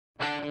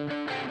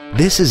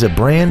This is a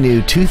brand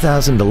new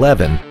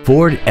 2011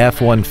 Ford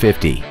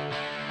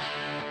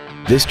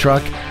F-150. This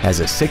truck has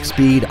a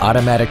 6-speed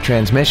automatic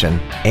transmission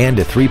and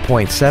a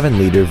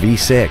 3.7-liter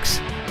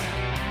V6.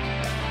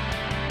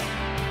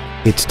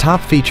 Its top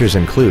features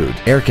include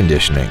air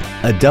conditioning,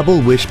 a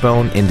double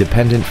wishbone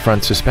independent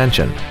front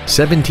suspension,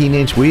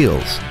 17-inch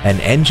wheels, an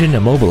engine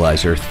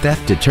immobilizer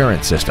theft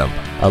deterrent system,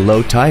 a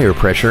low tire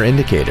pressure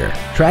indicator,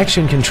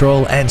 traction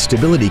control and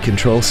stability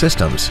control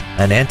systems,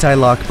 an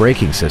anti-lock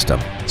braking system,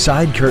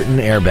 side curtain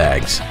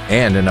airbags,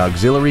 and an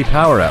auxiliary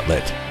power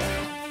outlet.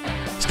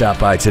 Stop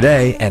by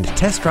today and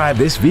test drive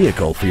this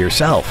vehicle for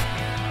yourself.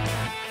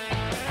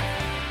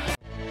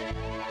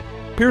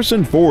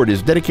 Pearson Ford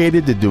is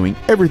dedicated to doing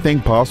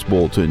everything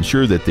possible to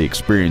ensure that the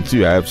experience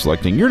you have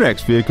selecting your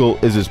next vehicle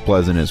is as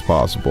pleasant as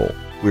possible.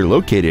 We're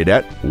located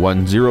at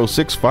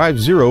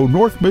 10650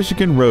 North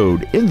Michigan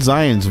Road in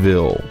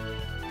Zionsville.